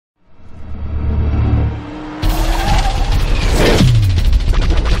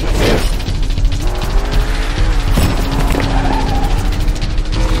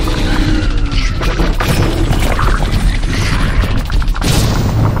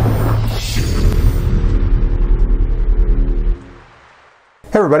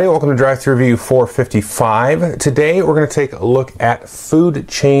everybody, welcome to Drive Thru Review 455. Today we're going to take a look at Food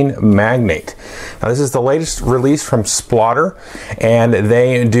Chain Magnate. Now this is the latest release from Splotter, and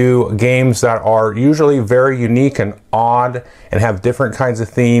they do games that are usually very unique and odd and have different kinds of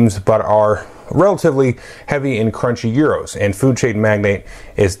themes, but are relatively heavy in crunchy Euros, and Food Chain Magnate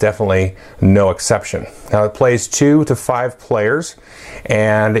is definitely no exception. Now it plays 2 to 5 players,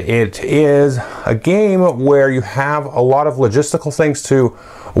 and it is a game where you have a lot of logistical things to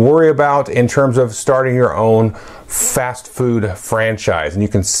worry about in terms of starting your own fast food franchise, and you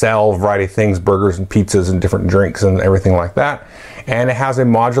can sell a variety of things, burgers and pizzas and different drinks and everything like that. And it has a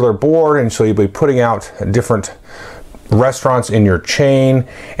modular board, and so you'll be putting out different restaurants in your chain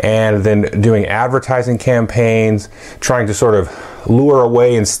and then doing advertising campaigns, trying to sort of lure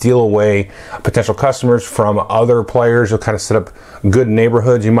away and steal away potential customers from other players. You'll kind of set up good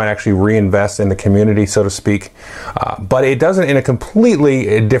neighborhoods. You might actually reinvest in the community, so to speak. But it does it in a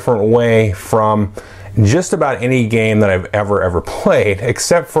completely different way from just about any game that I've ever played,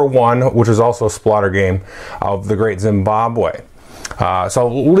 except for one, which is also a Splotter game, of the Great Zimbabwe. So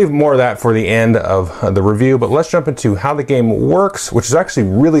we'll leave more of that for the end of the review, but let's jump into how the game works, which is actually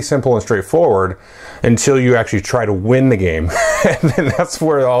really simple and straightforward until you actually try to win the game. And then that's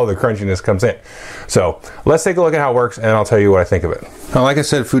where all the crunchiness comes in. So let's take a look at how it works, and I'll tell you what I think of it. Now, like I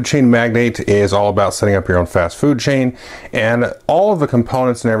said, Food Chain Magnate is all about setting up your own fast food chain, and all of the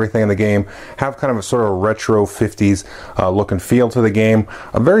components and everything in the game have kind of a sort of retro 50s look and feel to the game.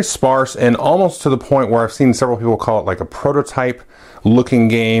 Very sparse, and almost to the point where I've seen several people call it like a prototype looking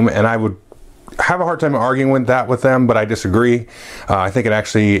game, and I would have a hard time arguing with that with them, but I disagree. I think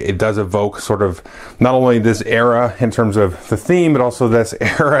it does evoke sort of not only this era in terms of the theme, but also this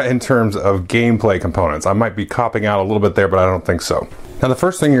era in terms of gameplay components. I might be copping out a little bit there, but I don't think so. Now the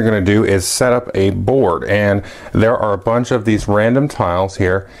first thing you're going to do is set up a board, and there are a bunch of these random tiles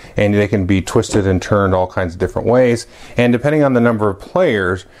here, and they can be twisted and turned all kinds of different ways, and depending on the number of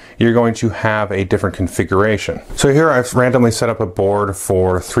players, you're going to have a different configuration. So here I've randomly set up a board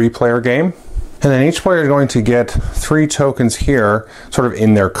for a 3-player game. And then each player is going to get 3 tokens here, sort of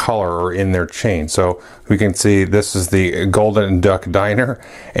in their color or in their chain. So we can see this is the Golden Duck Diner,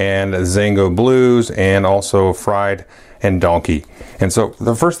 and Zango Blues, and also Fried and Donkey. And so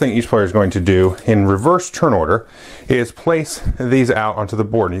the first thing each player is going to do in reverse turn order is place these out onto the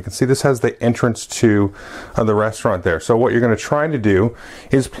board. And you can see this has the entrance to the restaurant there. So what you're going to try to do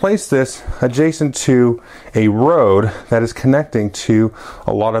is place this adjacent to a road that is connecting to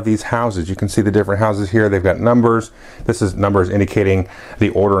a lot of these houses. You can see the different houses here. They've got numbers. This is numbers indicating the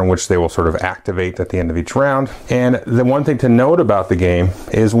order in which they will sort of activate at the end of each round. And the one thing to note about the game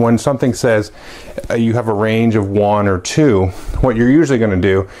is when something says you have a range of 1 or 2, what you're usually going to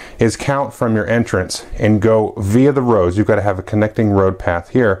do is count from your entrance and go via the roads. You've got to have a connecting road path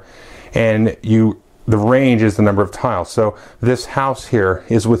here, and the range is the number of tiles. So this house here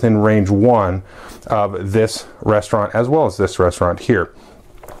is within range 1 of this restaurant as well as this restaurant here,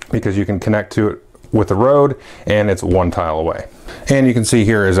 because you can connect to it with the road, and it's 1 tile away. And you can see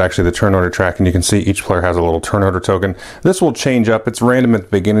here is actually the turn order track, and you can see each player has a little turn order token. This will change up. It's random at the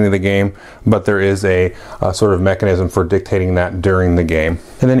beginning of the game, but there is a sort of mechanism for dictating that during the game.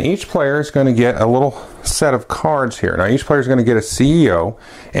 And then each player is going to get a little set of cards here. Now each player is going to get a CEO,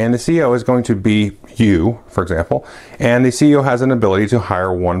 and the CEO is going to be you, for example, and the CEO has an ability to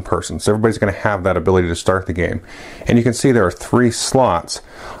hire 1 person. So everybody's going to have that ability to start the game. And you can see there are 3 slots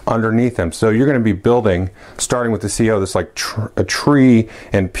underneath them. So you're going to be building, starting with the CEO, this like a tree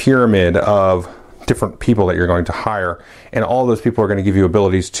and pyramid of different people that you're going to hire, and all those people are going to give you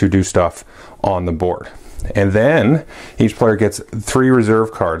abilities to do stuff on the board. And then each player gets 3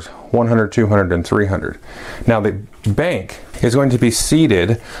 reserve cards, 100, 200, and 300. Now the bank is going to be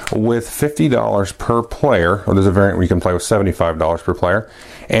seeded with $50 per player, or there's a variant where you can play with $75 per player,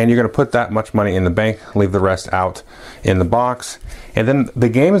 and you're going to put that much money in the bank, leave the rest out in the box, and then the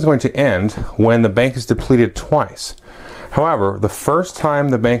game is going to end when the bank is depleted twice. However, the first time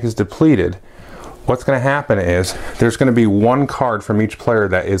the bank is depleted, what's going to happen is there's going to be 1 card from each player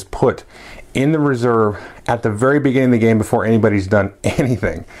that is put in the reserve at the very beginning of the game before anybody's done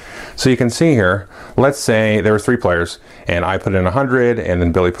anything. So you can see here, let's say there were 3 players, and I put in 100, and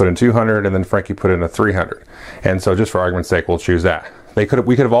then Billy put in 200, and then Frankie put in a 300. And so just for argument's sake, we'll choose that. We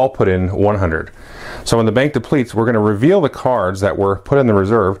could have all put in 100. So when the bank depletes, we're going to reveal the cards that were put in the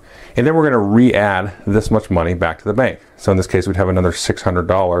reserve, and then we're going to re-add this much money back to the bank. So in this case, we'd have another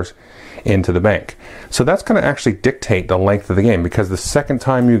 $600 into the bank. So that's going to actually dictate the length of the game, because the second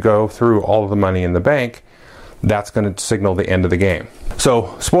time you go through all of the money in the bank, that's going to signal the end of the game.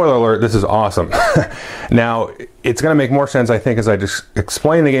 So, spoiler alert, this is awesome. Now, it's going to make more sense, I think, as I just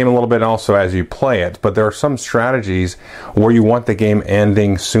explain the game a little bit and also as you play it. But there are some strategies where you want the game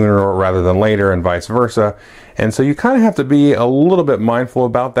ending sooner rather than later and vice versa. And so you kind of have to be a little bit mindful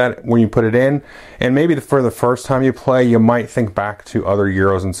about that when you put it in. And maybe for the first time you play, you might think back to other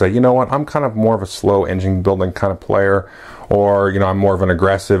Euros and say, you know what, I'm kind of more of a slow engine building kind of player. Or, you know, I'm more of an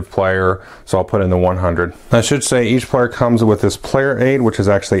aggressive player, so I'll put in the 100. I should say each player comes with this player aid, which is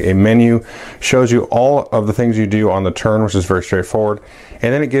actually a menu. Shows you all of the things you do on the turn, which is very straightforward.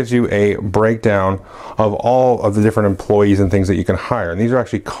 And then it gives you a breakdown of all of the different employees and things that you can hire. And these are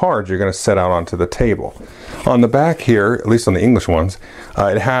actually cards you're going to set out onto the table. On the back here, at least on the English ones,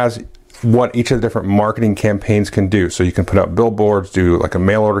 it has what each of the different marketing campaigns can do. So you can put up billboards, do like a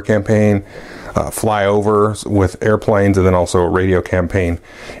mail order campaign, fly over with airplanes, and then also a radio campaign.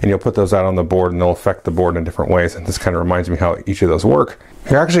 And you'll put those out on the board and they'll affect the board in different ways. And this kind of reminds me how each of those work.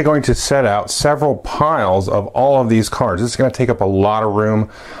 You're actually going to set out several piles of all of these cards. This is going to take up a lot of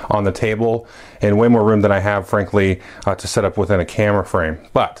room on the table and way more room than I have, frankly, to set up within a camera frame.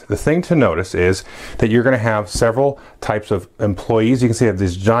 But the thing to notice is that you're going to have several types of employees. You can see I have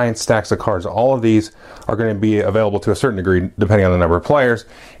these giant stacks of cards. All of these are going to be available to a certain degree depending on the number of players.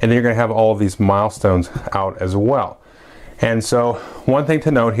 And then you're going to have all of these milestones out as well. And so one thing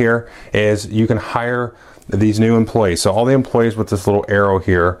to note here is you can hire these new employees. So all the employees with this little arrow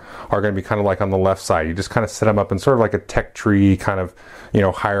here are going to be kind of like on the left side. You just kind of set them up in sort of like a tech tree kind of, you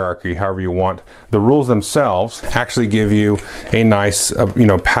know, hierarchy, however you want. The rules themselves actually give you a nice,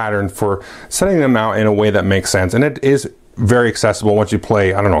 pattern for setting them out in a way that makes sense. And it is very accessible. Once you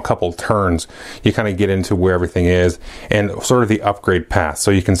play, I don't know, a couple of turns, you kind of get into where everything is and sort of the upgrade path.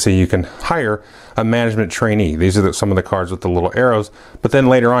 So you can see you can hire a management trainee. These are some of the cards with the little arrows, but then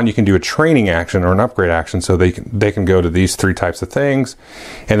later on you can do a training action or an upgrade action, so they can go to these three types of things,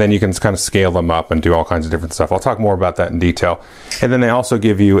 and then you can kind of scale them up and do all kinds of different stuff. I'll talk more about that in detail. And then they also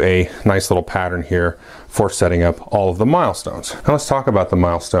give you a nice little pattern here for setting up all of the milestones. Now let's talk about the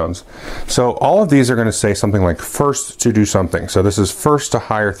milestones. So all of these are going to say something like first to do something. So this is first to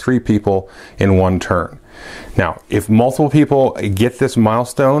hire 3 people in 1 turn. Now, if multiple people get this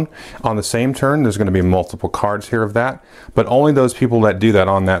milestone on the same turn, there's going to be multiple cards here of that, but only those people that do that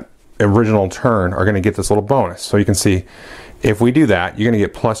on that original turn are going to get this little bonus. So you can see if we do that, you're going to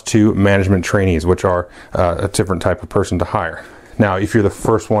get +2 management trainees, which are a different type of person to hire. Now, if you're the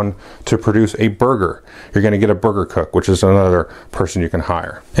first one to produce a burger, you're going to get a burger cook, which is another person you can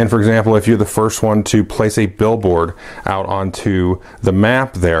hire. And for example, if you're the first one to place a billboard out onto the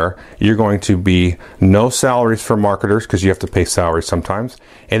map there, you're going to be no salaries for marketers, because you have to pay salaries sometimes.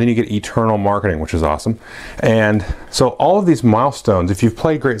 And then you get eternal marketing, which is awesome. And so all of these milestones, if you've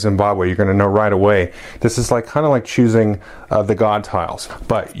played Great Zimbabwe, you're going to know right away, this is like kind of like choosing the God tiles.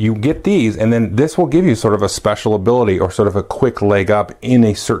 But you get these, and then this will give you sort of a special ability or sort of a quick leg up in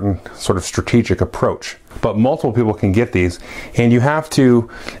a certain sort of strategic approach. But multiple people can get these, and you have to,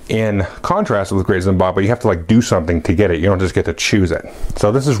 in contrast with Great Zimbabwe, you have to like do something to get it. You don't just get to choose it.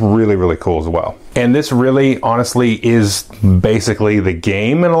 So this is really, really cool as well. And this really, honestly, is basically the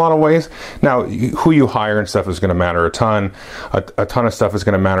game in a lot of ways. Now, who you hire and stuff is going to matter a ton. A ton of stuff is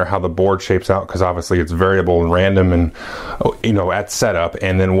going to matter how the board shapes out, because obviously it's variable and random and, at setup,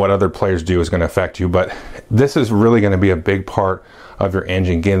 and then what other players do is going to affect you. But this is really going to be a big part of your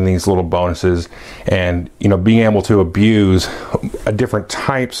engine, getting these little bonuses and being able to abuse different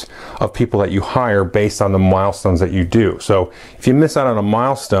types of people that you hire based on the milestones that you do. So if you miss out on a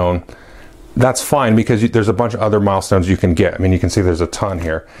milestone, that's fine, because there's a bunch of other milestones you can get. I mean, you can see there's a ton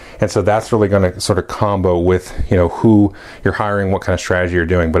here. And so that's really going to sort of combo with, who you're hiring, what kind of strategy you're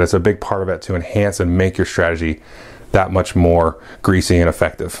doing. But it's a big part of it to enhance and make your strategy that much more greasy and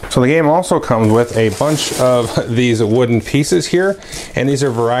effective. So the game also comes with a bunch of these wooden pieces here, and these are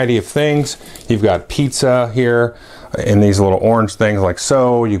a variety of things. You've got pizza here in these little orange things like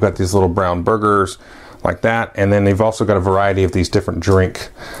so. You've got these little brown burgers like that, and then they've also got a variety of these different drink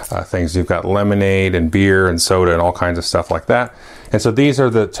things. You've got lemonade and beer and soda and all kinds of stuff like that. And so these are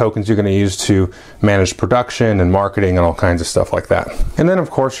the tokens you're going to use to manage production and marketing and all kinds of stuff like that. And then, of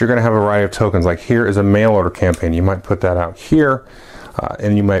course, you're going to have a variety of tokens. Like here is a mail order campaign. You might put that out here,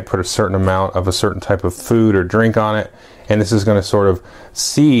 and you might put a certain amount of a certain type of food or drink on it. And this is going to sort of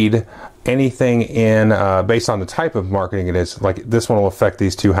seed anything in based on the type of marketing it is. Like this one will affect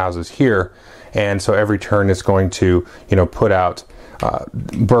these 2 houses here. And so every turn it's going to, put out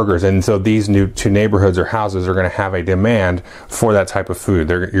burgers, and so these new two neighborhoods or houses are going to have a demand for that type of food.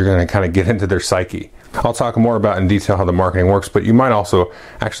 You're going to kind of get into their psyche. I'll talk more about in detail how the marketing works, but you might also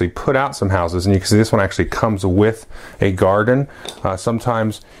actually put out some houses, and you can see this one actually comes with a garden.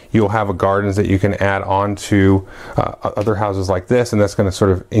 Sometimes you'll have gardens that you can add on to other houses like this, and that's going to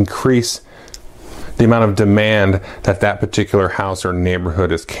sort of increase the amount of demand that particular house or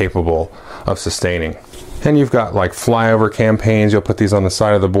neighborhood is capable of sustaining. And you've got like flyover campaigns. You'll put these on the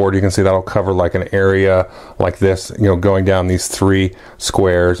side of the board. You can see that'll cover like an area like this, going down these 3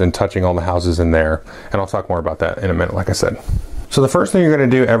 squares and touching all the houses in there. And I'll talk more about that in a minute, like I said. So the first thing you're going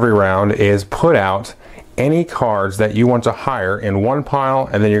to do every round is put out any cards that you want to hire in one pile,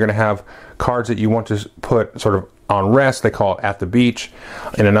 and then you're going to have cards that you want to put sort of on rest, they call it at the beach,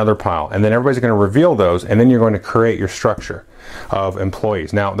 in another pile. And then everybody's going to reveal those, and then you're going to create your structure of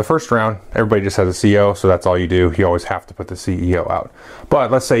employees. Now, the first round, everybody just has a CEO, so that's all you do. You always have to put the CEO out.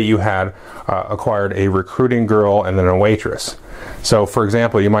 But let's say you had acquired a recruiting girl and then a waitress. So, for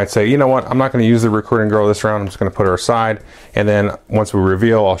example, you might say, you know what, I'm not going to use the recruiting girl this round. I'm just going to put her aside. And then once we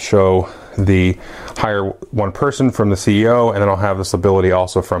reveal, I'll show the hire one person from the CEO, and then I'll have this ability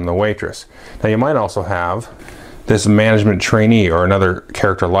also from the waitress. Now, you might also have this management trainee or another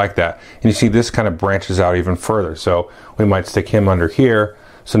character like that. And you see this kind of branches out even further. So we might stick him under here.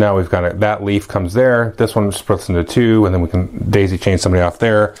 So now we've got that leaf comes there. This one splits into 2, and then we can daisy chain somebody off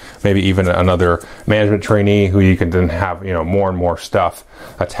there. Maybe even another management trainee who you can then have, more and more stuff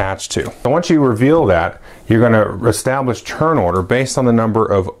attached to. And once you reveal that, you're going to establish turn order based on the number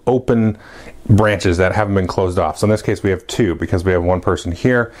of open branches that haven't been closed off. So in this case we have 2 because we have one person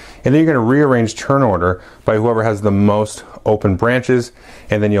here, and then you're going to rearrange turn order by whoever has the most open branches,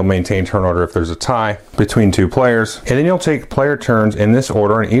 and then you'll maintain turn order if there's a tie between 2 players. And then you'll take player turns in this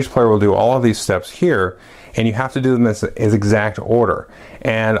order, and each player will do all of these steps here, and you have to do them as exact order.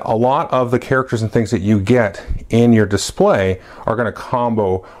 And a lot of the characters and things that you get in your display are going to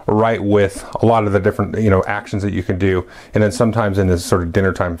combo right with a lot of the different actions that you can do, and then sometimes in this sort of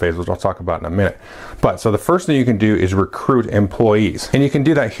dinner time phase, which I'll talk about in a minute. But so the first thing you can do is recruit employees, and you can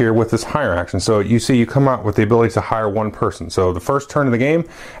do that here with this hire action. So you see you come out with the ability to hire one person. So the first turn of the game,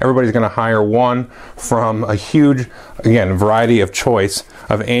 everybody's going to hire one from a huge, again, variety of choice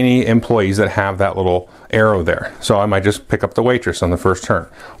of any employees that have that little arrow there. So I might just pick up the waitress on the first turn,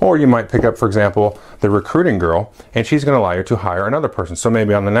 or you might pick up, for example, the recruiting girl, and she's going to allow you to hire another person. So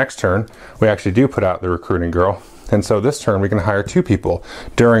maybe on the next turn we actually do put out the recruiting girl, and so this turn we can hire 2 people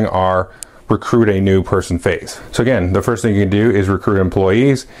during our recruit a new person phase. So again, the first thing you can do is recruit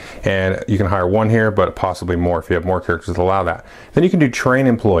employees, and you can hire 1 here, but possibly more if you have more characters that allow that. Then you can do train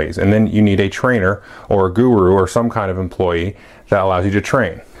employees, and then you need a trainer or a guru or some kind of employee that allows you to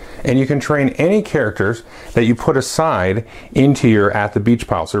train. And you can train any characters that you put aside into your at the beach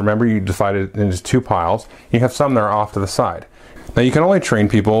pile. So remember, you divided it into 2 piles. You have some that are off to the side. Now you can only train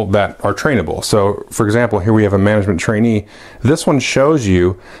people that are trainable. So for example, here we have a management trainee. This one shows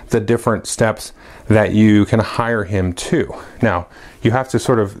you the different steps that you can hire him to. Now you have to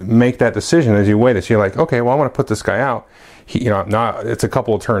sort of make that decision as you wait. So you're like, okay, well, I want to put this guy out. Now it's a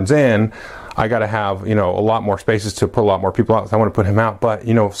couple of turns in. I got to have, a lot more spaces to put a lot more people out. So I want to put him out. But,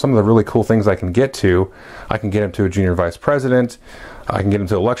 some of the really cool things I can get him to a junior vice president. I can get him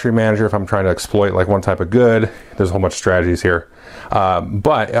to a luxury manager if I'm trying to exploit like one type of good. There's a whole bunch of strategies here.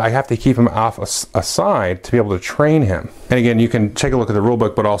 But I have to keep him off aside to be able to train him. And again, you can take a look at the rule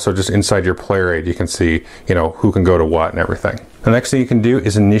book, but also just inside your player aid, you can see, who can go to what and everything. The next thing you can do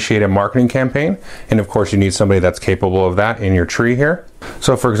is initiate a marketing campaign. And of course, you need somebody that's capable of that in your tree here.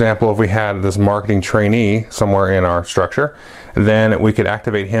 So for example, if we had this marketing trainee somewhere in our structure, then we could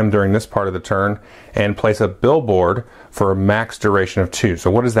activate him during this part of the turn and place a billboard for a max duration of 2.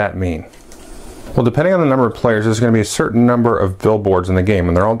 So what does that mean? Well, depending on the number of players, there's going to be a certain number of billboards in the game,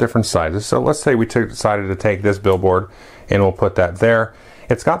 and they're all different sizes. So let's say we decided to take this billboard, and we'll put that there.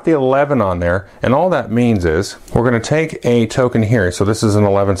 It's got the 11 on there, and all that means is we're going to take a token here. So this is an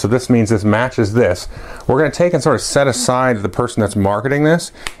 11, so this means this matches this. We're going to take and sort of set aside the person that's marketing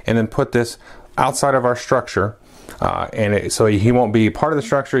this, and then put this outside of our structure. So he won't be part of the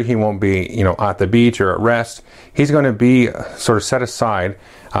structure. He won't be, at the beach or at rest. He's going to be sort of set aside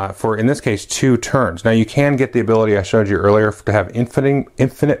for, in this case, 2 turns. Now you can get the ability I showed you earlier to have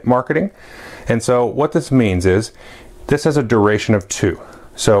infinite marketing. And so what this means is this has a duration of 2.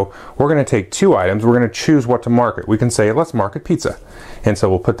 So we're going to take 2 items. We're going to choose what to market. We can say, let's market pizza. And so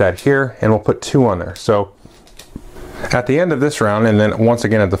we'll put that here, and we'll put 2 on there. So at the end of this round, and then once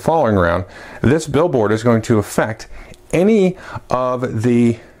again at the following round, this billboard is going to affect any of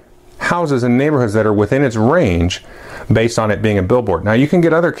the houses and neighborhoods that are within its range based on it being a billboard. Now you can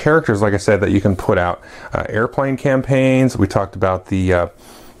get other characters, like I said, that you can put out airplane campaigns. We talked about the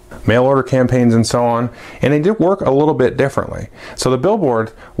mail order campaigns and so on, and they do work a little bit differently. So the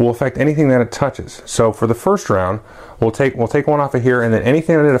billboard will affect anything that it touches. So for the first round, we'll take one off of here, and then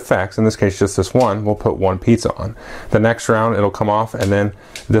anything that it affects, in this case just this one, we'll put one pizza on. The next round it'll come off, and then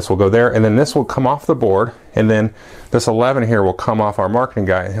this will go there, and then this will come off the board, and then this 11 here will come off our marketing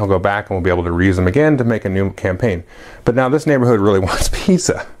guy, and he'll go back and we'll be able to reuse them again to make a new campaign. But now this neighborhood really wants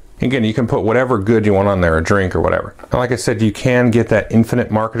pizza. Again, you can put whatever good you want on there, a drink or whatever. Now, like I said, you can get that infinite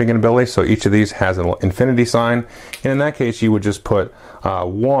marketing ability, so each of these has an infinity sign, and in that case you would just put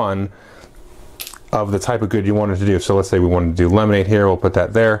one of the type of good you wanted to do. So let's say we wanted to do lemonade here, we'll put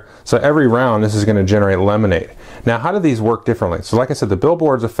that there. So every round this is going to generate lemonade. Now how do these work differently? So like I said, the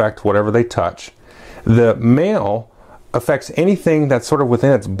billboards affect whatever they touch. The mail affects anything that's sort of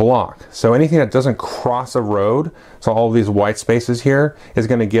within its block. So anything that doesn't cross a road, so all of these white spaces here, is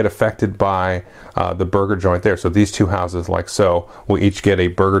going to get affected by the burger joint there. So these two houses, like so, will each get a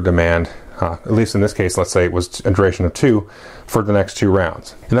burger demand, at least in this case, let's say it was a duration of 2 for the next 2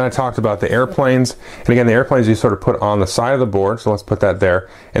 rounds. And then I talked about the airplanes, and again, the airplanes you sort of put on the side of the board, so let's put that there,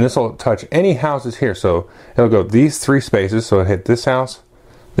 and this will touch any houses here. So it'll go these 3 spaces, so it hit this house,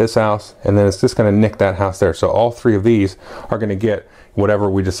 and then it's just going to nick that house there. So all 3 of these are going to get whatever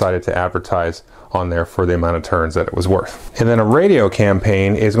we decided to advertise on there for the amount of turns that it was worth. And then a radio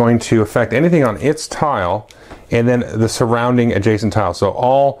campaign is going to affect anything on its tile and then the surrounding adjacent tiles. So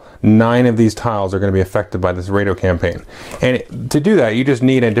all 9 of these tiles are going to be affected by this radio campaign. And to do that, you just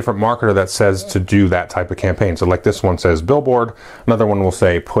need a different marketer that says to do that type of campaign. So like this one says billboard, another one will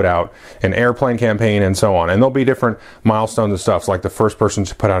say put out an airplane campaign, and so on. And there'll be different milestones and stuff. So like the first person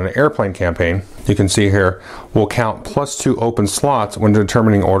to put out an airplane campaign, you can see here, will count +2 open slots when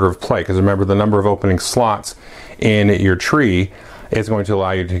determining order of play. Because remember, the number of opening slots in your tree is going to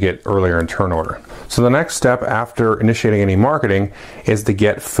allow you to get earlier in turn order. So the next step after initiating any marketing is to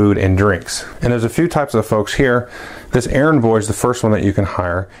get food and drinks. And there's a few types of folks here. This errand boy is the first one that you can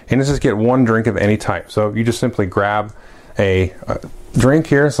hire, and this is get 1 drink of any type. So you just simply grab a drink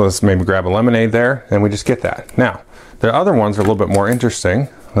here, so let's maybe grab a lemonade there, and we just get that. Now, the other ones are a little bit more interesting.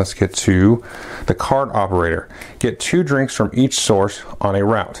 Let's get to the cart operator. Get 2 drinks from each source on a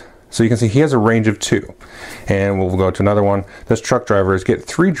route. So you can see he has a range of 2. And we'll go to another one. This truck driver is get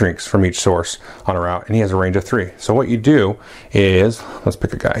 3 drinks from each source on a route, and he has a range of 3. So what you do is, let's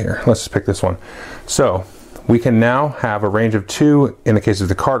pick a guy here. Let's just pick this one. So we can now have a range of 2 in the case of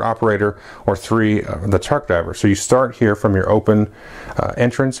the cart operator, or 3 the truck driver. So you start here from your open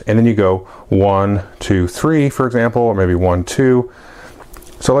entrance, and then you go 1, 2, 3, for example, or maybe 1, 2.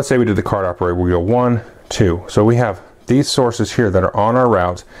 So let's say we did the cart operator. We go 1, 2. So we have these sources here that are on our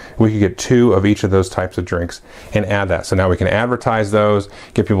route. We could get 2 of each of those types of drinks and add that. So now we can advertise those,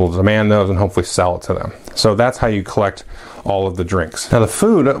 get people to demand those, and hopefully sell it to them. So that's how you collect all of the drinks. Now the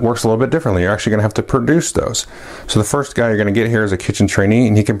food works a little bit differently. You're actually going to have to produce those. So the first guy you're going to get here is a kitchen trainee,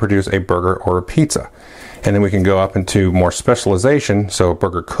 and he can produce a burger or a pizza. And then we can go up into more specialization. So a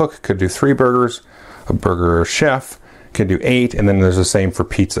burger cook could do 3 burgers, a burger chef can do 8, and then there's the same for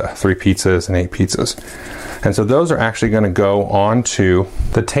pizza, 3 pizzas and 8 pizzas. And so those are actually going to go onto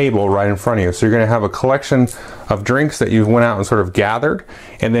the table right in front of you. So you're going to have a collection of drinks that you've went out and sort of gathered,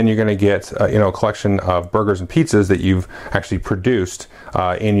 and then you're going to get a collection of burgers and pizzas that you've actually produced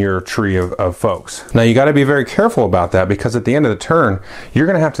in your tree of folks. Now you got to be very careful about that, because at the end of the turn you're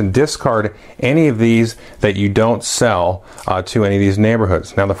going to have to discard any of these that you don't sell to any of these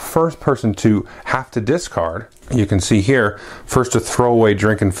neighborhoods. Now the first person to have to discard, you can see here, first to throw away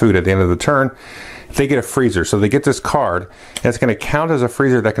drink and food at the end of the turn, they get a freezer. So they get this card, and it's going to count as a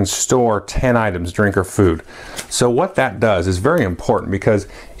freezer that can store 10 items, drink or food. So what that does is very important, because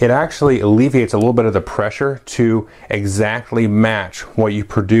it actually alleviates a little bit of the pressure to exactly match what you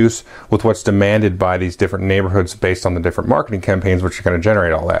produce with what's demanded by these different neighborhoods based on the different marketing campaigns which are going to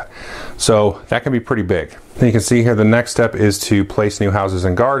generate all that. So that can be pretty big. Then you can see here the next step is to place new houses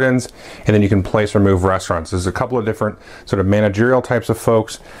and gardens, and then you can place or move restaurants. There's a couple of different sort of managerial types of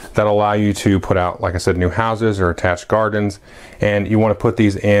folks that allow you to put out, like I said, new houses or attached gardens, and you want to put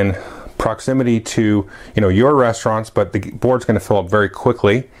these in proximity to your restaurants, but the board's going to fill up very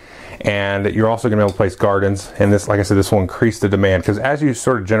quickly, and you're also going to be able to place gardens. And this, like I said, this will increase the demand, because as you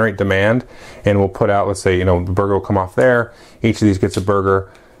sort of generate demand, and we'll put out, let's say, the burger will come off there, each of these gets a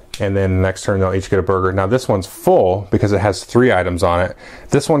burger, and then next turn they'll each get a burger. Now this one's full because it has 3 items on it.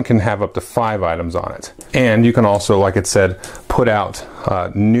 This one can have up to 5 items on it. And you can also, like it said, put out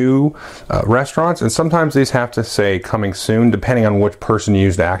new restaurants, and sometimes these have to say coming soon depending on which person you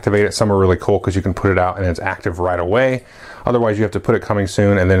use to activate it. Some are really cool because you can put it out and it's active right away. Otherwise you have to put it coming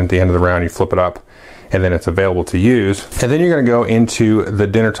soon, and then at the end of the round you flip it up and then it's available to use. And then you're going to go into the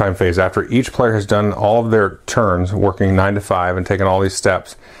dinner time phase after each player has done all of their turns, working 9 to 5 and taken all these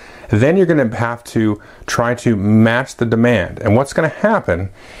steps. Then you're going to have to try to match the demand. And what's going to happen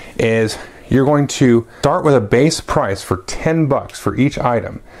is you're going to start with a base price for $10 for each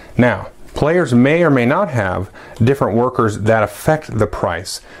item. Now, players may or may not have different workers that affect the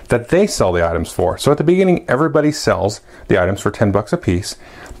price that they sell the items for. So at the beginning, everybody sells the items for $10 a piece.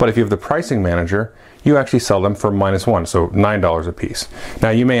 But if you have the pricing manager, you actually sell them for -1, so $9 a piece.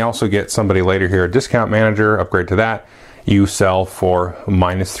 Now you may also get somebody later here, a discount manager, upgrade to that. You sell for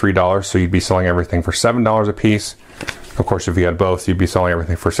 -$3, so you'd be selling everything for $7 a piece. Of course, if you had both, you'd be selling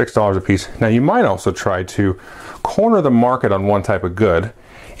everything for $6 a piece. Now you might also try to corner the market on one type of good,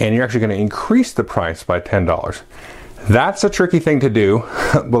 and you're actually going to increase the price by $10. That's a tricky thing to do,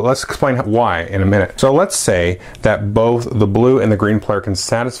 but let's explain why in a minute. So let's say that both the blue and the green player can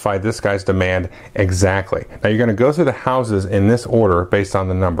satisfy this guy's demand exactly. Now you're going to go through the houses in this order based on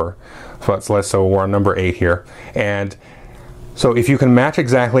the number. So we're on number 8 here. And so if you can match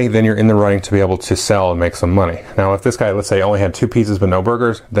exactly, then you're in the running to be able to sell and make some money. Now if this guy, let's say, only had 2 pizzas but no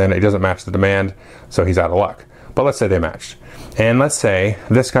burgers, then it doesn't match the demand, so he's out of luck. But let's say they matched. And let's say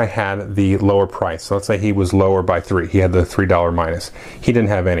this guy had the lower price. So let's say he was lower by 3. He had the $3 minus. He didn't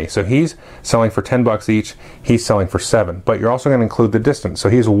have any. So he's selling for $10 each. He's selling for 7. But you're also going to include the distance. So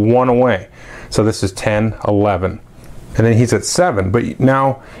he's 1 away. So this is 10, 11. And then he's at 7. But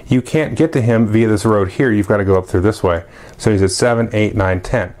now you can't get to him via this road here. You've got to go up through this way. So he's at 7, 8, 9,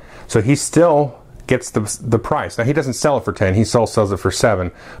 10. So he still gets the price. Now he doesn't sell it for 10, he sells it for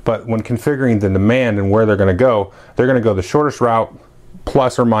 7, but when configuring the demand and where they're going to go the shortest route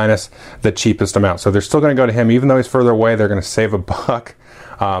plus or minus the cheapest amount. So they're still going to go to him even though he's further away. They're going to save $1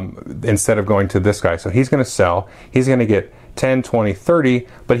 instead of going to this guy. So he's going to sell, he's going to get 10, 20, 30,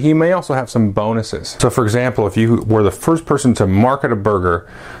 but he may also have some bonuses. So for example, if you were the first person to market a burger,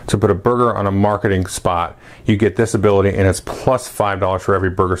 to put a burger on a marketing spot, you get this ability, and it's plus $5 for every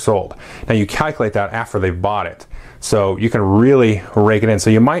burger sold. Now you calculate that after they've bought it, so you can really rake it in. So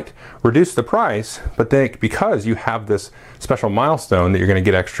you might reduce the price, but then because you have this special milestone that you're going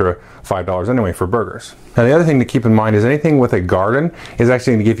to get extra $5 anyway for burgers. Now the other thing to keep in mind is anything with a garden is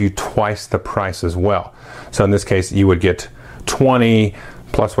actually going to give you twice the price as well. So in this case, you would get 20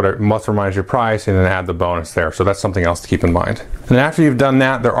 plus whatever must remind your price, and then add the bonus there. So that's something else to keep in mind. And after you've done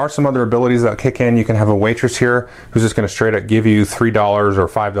that, there are some other abilities that kick in. You can have a waitress here who's just going to straight up give you $3 or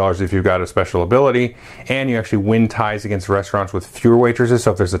 $5 if you've got a special ability, and you actually win ties against restaurants with fewer waitresses.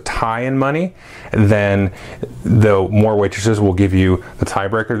 So if there's a tie in money, then the more waitresses will give you the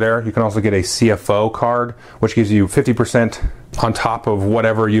tiebreaker there. You can also get a CFO card, which gives you 50% on top of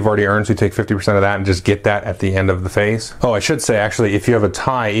whatever you've already earned, so you take 50% of that and just get that at the end of the phase. Oh, I should say, actually, if you have a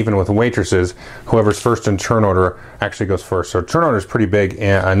tie, even with waitresses, whoever's first in turn order actually goes first. So turn order is pretty big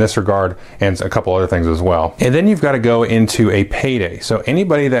in this regard, and a couple other things as well. And then you've got to go into a payday. So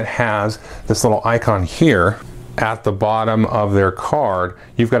anybody that has this little icon here at the bottom of their card,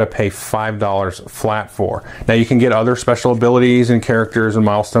 you've got to pay $5 flat for. Now you can get other special abilities and characters and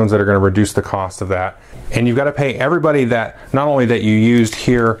milestones that are going to reduce the cost of that. And you've got to pay everybody that, not only that you used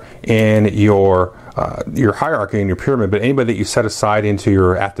here in your hierarchy and your pyramid, but anybody that you set aside into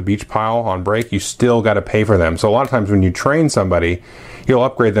your at the beach pile on break, you still got to pay for them. So a lot of times when you train somebody, you'll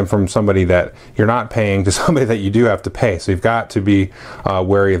upgrade them from somebody that you're not paying to somebody that you do have to pay. So you've got to be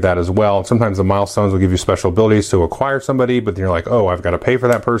wary of that as well. And sometimes the milestones will give you special abilities to acquire somebody, but then you're like, oh, I've got to pay for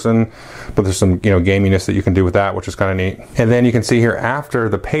that person. But there's some gaminess that you can do with that, which is kind of neat. And then you can see here after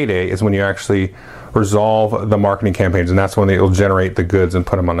the payday is when you actually resolve the marketing campaigns, and that's when it will generate the goods and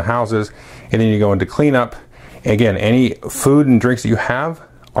put them on the houses. And then you go into cleanup. Again, any food and drinks that you have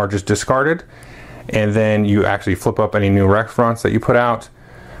are just discarded, and then you actually flip up any new restaurants that you put out,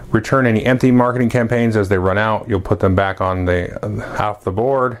 return any empty marketing campaigns as they run out. You'll put them back on off the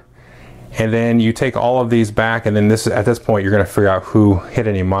board, and then you take all of these back, and then at this point you're going to figure out who hit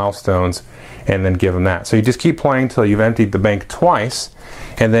any milestones and then give them that. So you just keep playing until you've emptied the bank twice,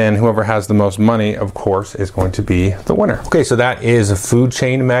 And then whoever has the most money, of course, is going to be the winner. Okay, so that is a Food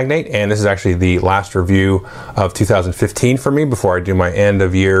Chain Magnate, and this is actually the last review of 2015 for me before I do my end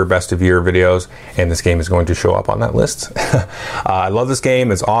of year, best of year videos, and this game is going to show up on that list. I love this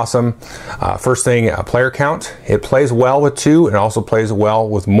game. It's awesome. First thing, player count. It plays well with 2 and also plays well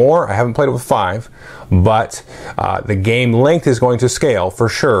with more. I haven't played it with 5, but the game length is going to scale for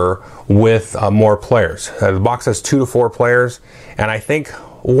sure with more players. The box has 2 to 4 players, and I think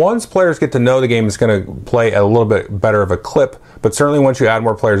once players get to know the game, it's going to play a little bit better of a clip, but certainly once you add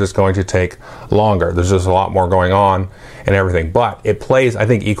more players, it's going to take longer. There's just a lot more going on and everything, but it plays, I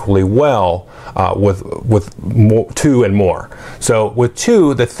think, equally well with more, 2 and more. So with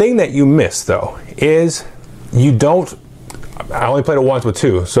 2, the thing that you miss, though, is you don't, I only played it once with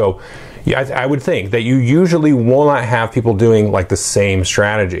 2, so yeah, I would think that you usually will not have people doing like the same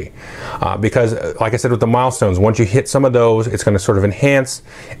strategy because, like I said, with the milestones, once you hit some of those, it's going to sort of enhance,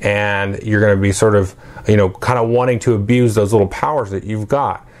 and you're going to be sort of, kind of wanting to abuse those little powers that you've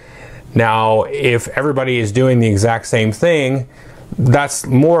got. Now, if everybody is doing the exact same thing, that's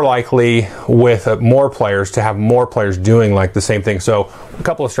more likely with more players to have more players doing like the same thing. So a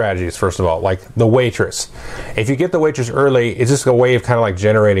couple of strategies, first of all, like the waitress. If you get the waitress early, it's just a way of kind of like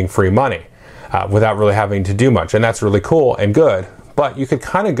generating free money without really having to do much. And that's really cool and good. But you could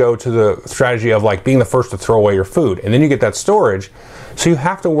kind of go to the strategy of like being the first to throw away your food. And then you get that storage. So you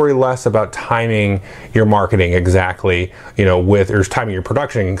have to worry less about timing your marketing exactly, or timing your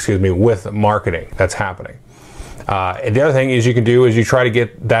production, with marketing that's happening. And the other thing is you can do is you try to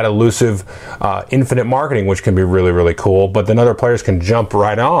get that elusive infinite marketing, which can be really, really cool, but then other players can jump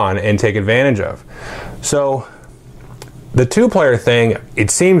right on and take advantage of. So the 2-player thing, it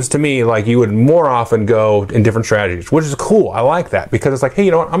seems to me like you would more often go in different strategies, which is cool. I like that because it's like, hey,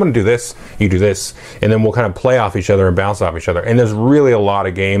 you know what? I'm going to do this, you do this, and then we'll kind of play off each other and bounce off each other. And there's really a lot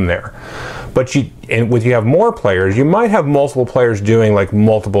of game there. But when you have more players, you might have multiple players doing like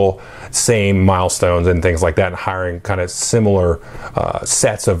multiple same milestones and things like that, and hiring kind of similar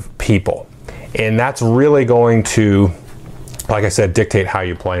sets of people. And that's really going to, like I said, dictate how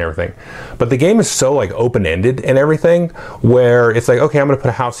you play and everything. But the game is so like open-ended and everything, where it's like, okay, I'm going to put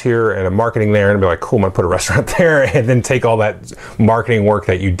a house here and a marketing there, and be like, cool, I'm going to put a restaurant there, and then take all that marketing work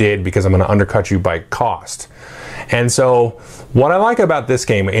that you did because I'm going to undercut you by cost. And so what I like about this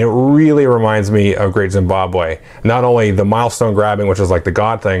game, it really reminds me of Great Zimbabwe. Not only the milestone grabbing, which is like the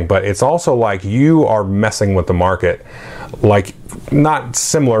God thing, but it's also like you are messing with the market. Like, not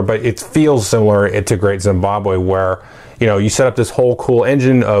similar, but it feels similar to Great Zimbabwe, where you set up this whole cool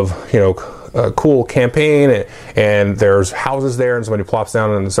engine of, a cool campaign, and there's houses there, and somebody plops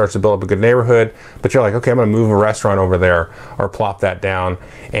down and starts to build up a good neighborhood. But you're like, okay, I'm going to move a restaurant over there, or plop that down,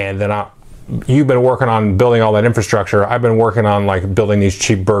 and then you've been working on building all that infrastructure. I've been working on like building these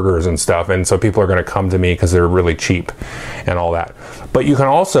cheap burgers and stuff, and so people are going to come to me because they're really cheap and all that. But you can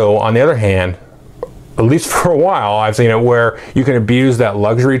also, on the other hand, at least for a while, I've seen it where you can abuse that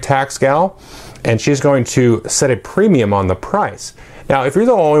luxury tax gal, and she's going to set a premium on the price. Now, if you're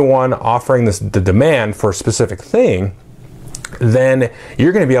the only one offering the demand for a specific thing, then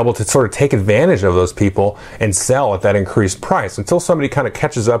you're going to be able to sort of take advantage of those people and sell at that increased price until somebody kind of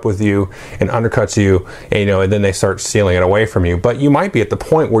catches up with you and undercuts you, and then they start stealing it away from you. But you might be at the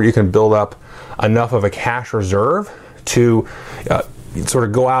point where you can build up enough of a cash reserve to sort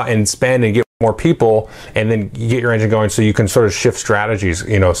of go out and spend and get more people, and then you get your engine going, so you can sort of shift strategies,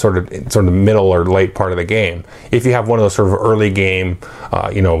 sort of the middle or late part of the game, if you have one of those sort of early game,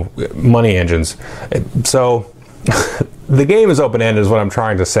 money engines. So the game is open-ended is what I'm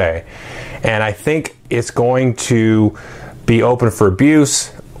trying to say, and I think it's going to be open for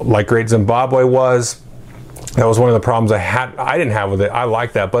abuse like Great Zimbabwe was. That was one of the problems I didn't have with it. I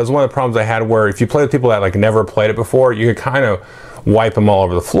like that, but it's one of the problems I had where if you play with people that like never played it before, you could kind of wipe them all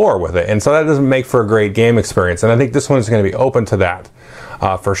over the floor with it, and so that doesn't make for a great game experience. And I think this one's going to be open to that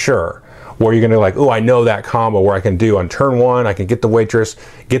for sure, where you're going to like, oh, I know that combo where I can do on turn 1, I can get the waitress,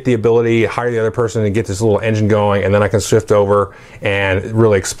 get the ability, hire the other person, and get this little engine going, and then I can shift over and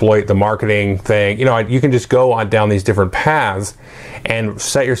really exploit the marketing thing. You can just go on down these different paths and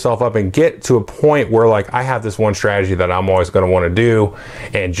set yourself up and get to a point where like, I have this one strategy that I'm always going to want to do,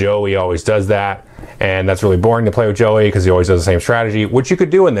 and Joey always does that. And that's really boring to play with Joey because he always does the same strategy, which you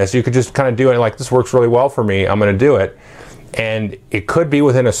could do in this. You could just kind of do it like, this works really well for me, I'm going to do it. And it could be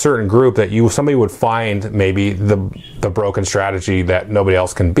within a certain group that somebody would find maybe the broken strategy that nobody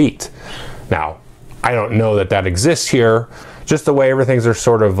else can beat. Now, I don't know that exists here. Just the way everything's are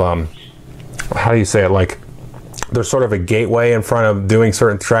sort of, how do you say it, like there's sort of a gateway in front of doing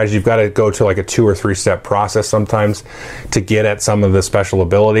certain strategies. You've got to go to like a 2 or 3 step process sometimes to get at some of the special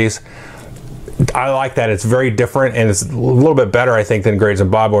abilities. I like that. It's very different, and it's a little bit better, I think, than Great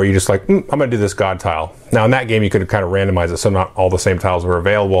Zimbabwe, where you just like, I'm going to do this God tile. Now, in that game, you could kind of randomize it, so not all the same tiles were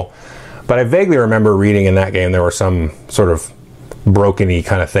available. But I vaguely remember reading in that game there were some sort of broken-y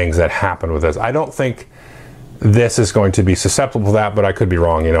kind of things that happened with this. I don't think this is going to be susceptible to that, but I could be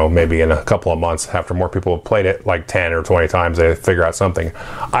wrong. You know, maybe in a couple of months after more people have played it like 10 or 20 times, they figure out something.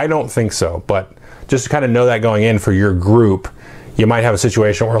 I don't think so, but just to kind of know that going in for your group, you might have a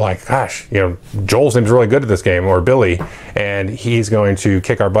situation where like, gosh, you know, Joel seems really good at this game, or Billy, and he's going to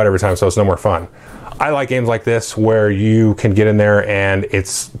kick our butt every time, so it's no more fun. I like games like this where you can get in there and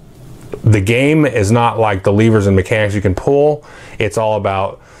the game is not like the levers and mechanics you can pull. It's all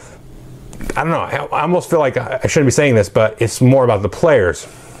about, I don't know, I almost feel like I shouldn't be saying this, but it's more about the players.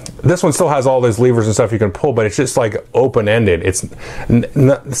 This one still has all those levers and stuff you can pull, but it's just like open-ended.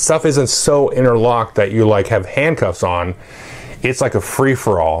 Stuff isn't so interlocked that you like have handcuffs on. It's like a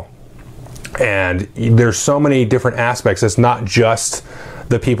free-for-all, and there's so many different aspects. It's not just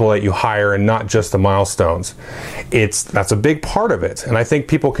the people that you hire and not just the milestones. That's a big part of it, and I think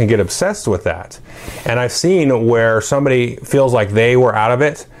people can get obsessed with that. And I've seen where somebody feels like they were out of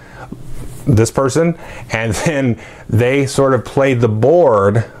it, this person, and then they sort of played the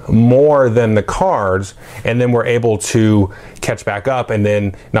board more than the cards, and then were able to catch back up and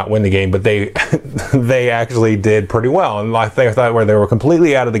then not win the game, but they actually did pretty well. And they thought where they were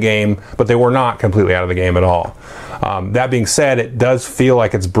completely out of the game, but they were not completely out of the game at all. That being said, it does feel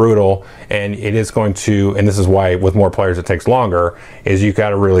like it's brutal, and it is going to, and this is why with more players it takes longer, is you got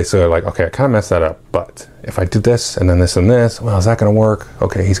to really sort of like, okay, I kind of messed that up, but if I did this and then this and this, well, is that going to work?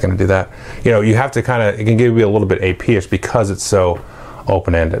 Okay, he's going to do that. You know, you have to kind of, it can give you a little bit AP-ish because it's so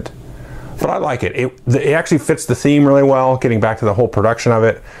open-ended. But I like it. It actually fits the theme really well, getting back to the whole production of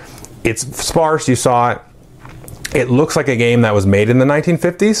it. It's sparse, you saw it. It looks like a game that was made in the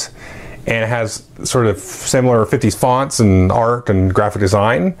 1950s, and it has sort of similar 50s fonts and art and graphic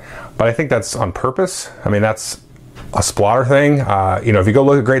design, but I think that's on purpose. I mean, that's a Splotter thing. You know, if you go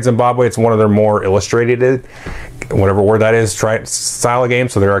look at Great Zimbabwe, it's one of their more illustrated, whatever word that is, style of game,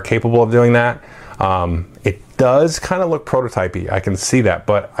 so they are capable of doing that. It does kind of look prototypey, I can see that,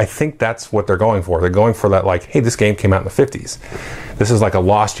 but I think that's what they're going for. They're going for that, like, hey, this game came out in the 50s. This is like a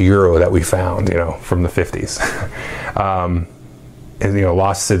lost Euro that we found, you know, from the 50s. And, you know,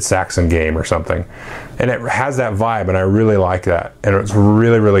 lost Sid Saxon game or something. And it has that vibe, and I really like that. And it's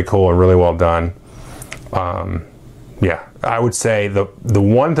really, really cool and really well done. Yeah, I would say the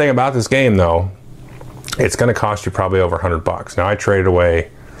one thing about this game, though, it's going to cost you probably over $100. Now, I traded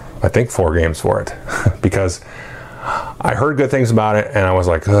away, I think, 4 games for it because I heard good things about it, and I was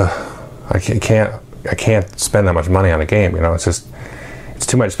like, I can't spend that much money on a game. You know, it's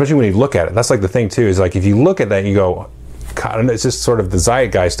too much, especially when you look at it. That's like the thing too, is like if you look at that and you go, God, it's just sort of the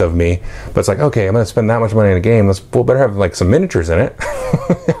zeitgeist of me, but it's like, okay, I'm going to spend that much money on a game. We'll better have like some miniatures in it.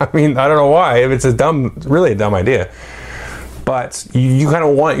 I mean, I don't know why. It's really a dumb idea. But you kind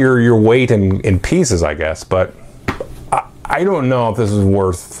of want your weight in pieces, I guess. But I don't know if this is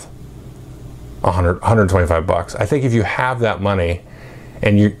worth $125. I think if you have that money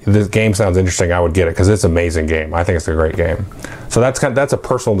and this game sounds interesting, I would get it because it's an amazing game. I think it's a great game. So that's a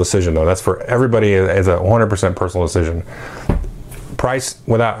personal decision, though. That's for everybody. It's a 100% personal decision. Price,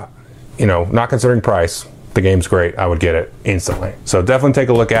 without, you know, not considering price, the game's great. I would get it instantly. So definitely take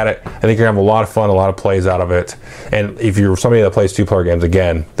a look at it. I think you're going to have a lot of fun, a lot of plays out of it. And if you're somebody that plays 2-player games,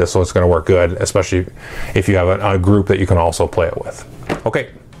 again, this one's going to work good, especially if you have a group that you can also play it with.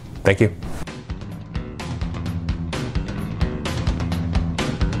 Okay, thank you.